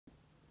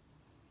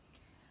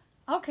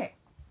Okay.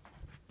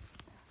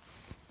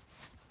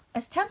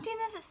 As tempting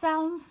as it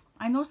sounds,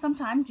 I know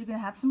sometimes you're gonna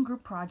have some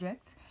group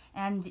projects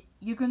and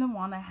you're gonna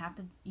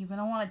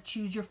wanna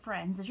choose your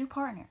friends as your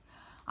partner.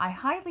 I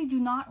highly do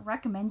not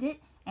recommend it,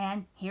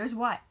 and here's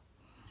why.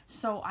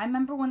 So I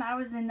remember when I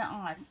was in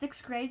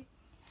 6th grade,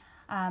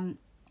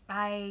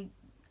 I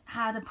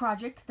had a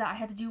project that I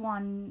had to do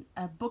on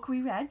a book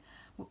we read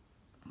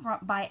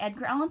by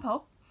Edgar Allan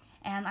Poe,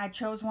 and I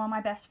chose one of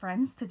my best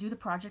friends to do the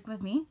project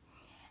with me,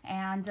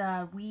 and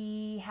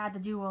we had to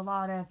do a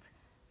lot of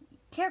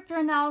character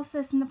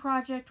analysis in the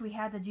project. We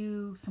had to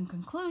do some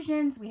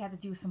conclusions, we had to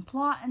do some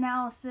plot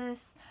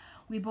analysis.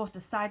 We both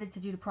decided to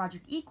do the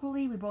project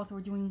equally. We both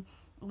were doing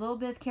a little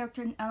bit of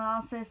character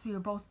analysis, we were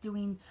both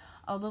doing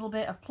a little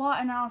bit of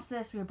plot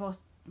analysis, we were both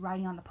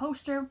writing on the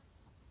poster.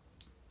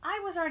 I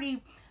was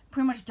already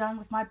pretty much done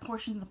with my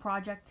portion of the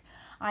project.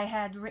 I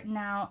had written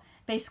out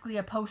basically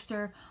a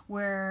poster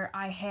where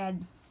I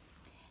had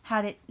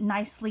it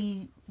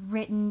nicely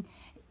written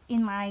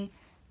in my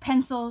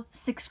pencil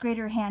 6th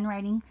grader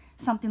handwriting,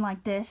 something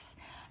like this.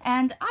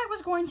 And I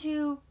was going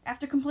to,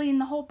 after completing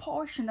the whole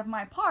portion of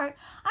my part,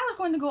 I was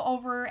going to go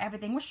over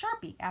everything with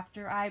Sharpie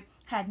after I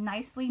had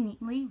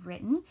neatly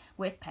written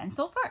with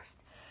pencil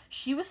first.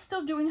 She was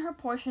still doing her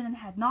portion and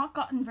had not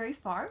gotten very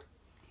far.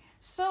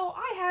 So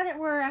I had it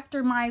where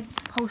after my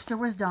poster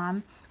was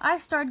done, I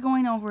started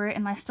going over it,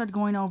 and I started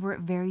going over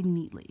it very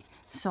neatly.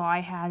 So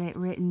I had it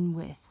written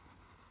with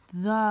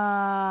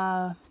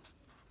the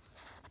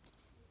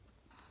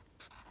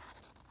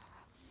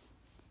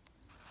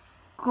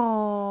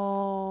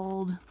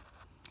gold,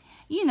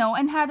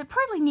 and had it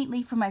pretty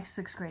neatly for my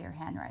 6th grader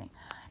handwriting.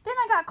 Then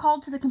I got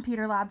called to the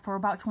computer lab for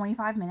about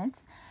 25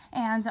 minutes,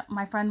 and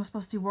my friend was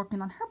supposed to be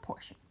working on her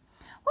portion.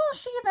 Well,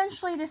 she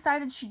eventually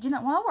decided she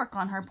didn't want to work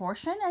on her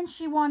portion, and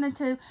she wanted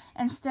to,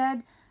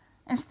 instead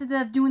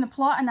of doing the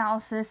plot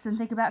analysis and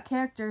think about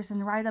characters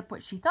and write up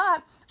what she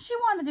thought, she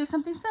wanted to do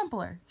something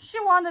simpler. She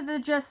wanted to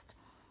just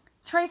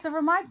trace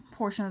over my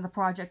portion of the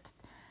project,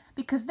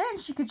 because then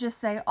she could just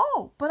say,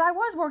 oh, but I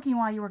was working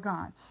while you were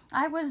gone.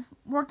 I was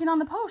working on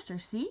the poster,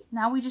 see?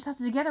 Now we just have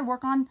to together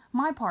work on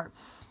my part.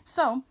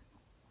 So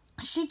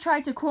she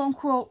tried to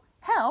quote-unquote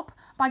help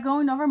by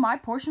going over my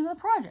portion of the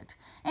project.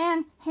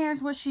 And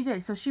here's what she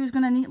did. So she was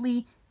going to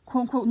neatly,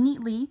 quote-unquote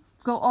neatly,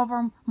 go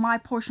over my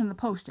portion of the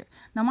poster.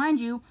 Now, mind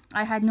you,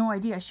 I had no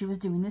idea she was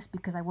doing this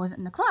because I wasn't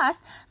in the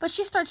class, but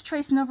she starts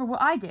tracing over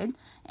what I did,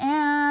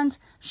 and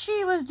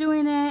she was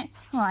doing it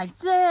like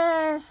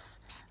this.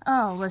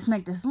 Oh, let's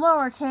make this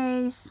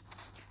lowercase,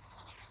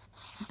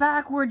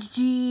 backwards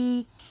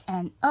G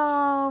and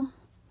O.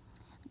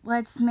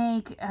 Let's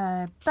make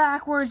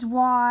backwards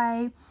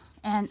Y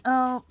and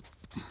O.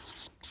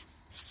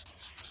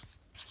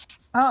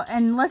 Oh,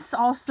 and let's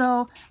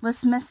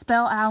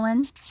misspell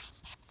Alan.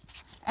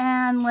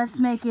 And let's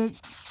make it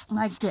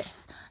like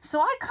this.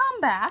 So I come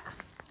back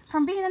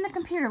from being in the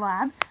computer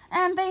lab,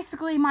 and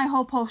basically my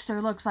whole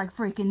poster looks like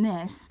freaking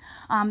this.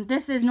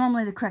 This is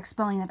normally the correct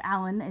spelling of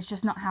Alan. It's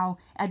just not how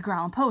Edgar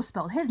Allan Poe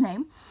spelled his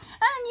name.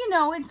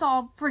 And, it's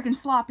all freaking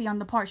sloppy on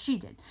the part she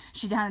did.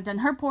 She hadn't done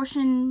her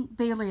portion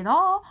barely at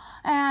all,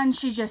 and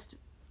she just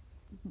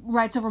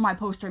writes over my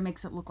poster and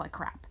makes it look like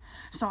crap.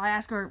 So I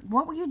ask her,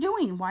 what were you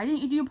doing? Why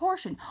didn't you do a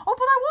portion? Oh,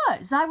 but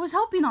I was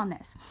helping on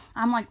this.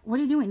 I'm like, what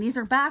are you doing? These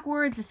are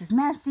backwards. This is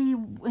messy.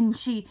 And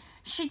she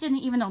didn't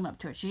even own up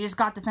to it. She just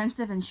got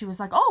defensive, and she was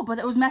like, oh, but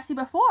it was messy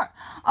before.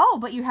 Oh,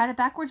 but you had it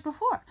backwards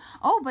before.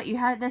 Oh, but you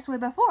had it this way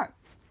before.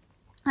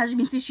 As you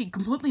can see, she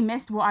completely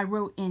missed what I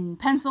wrote in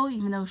pencil,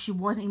 even though she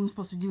wasn't even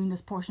supposed to be doing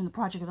this portion of the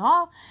project at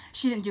all.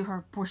 She didn't do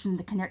her portion of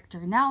the character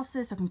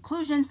analysis or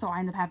conclusion, so I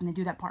ended up having to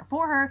do that part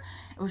for her.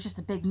 It was just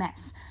a big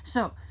mess.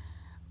 So,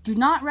 do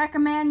not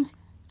recommend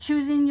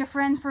choosing your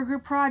friend for a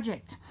group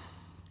project.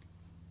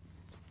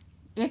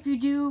 If you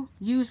do,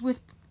 use with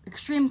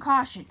extreme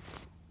caution.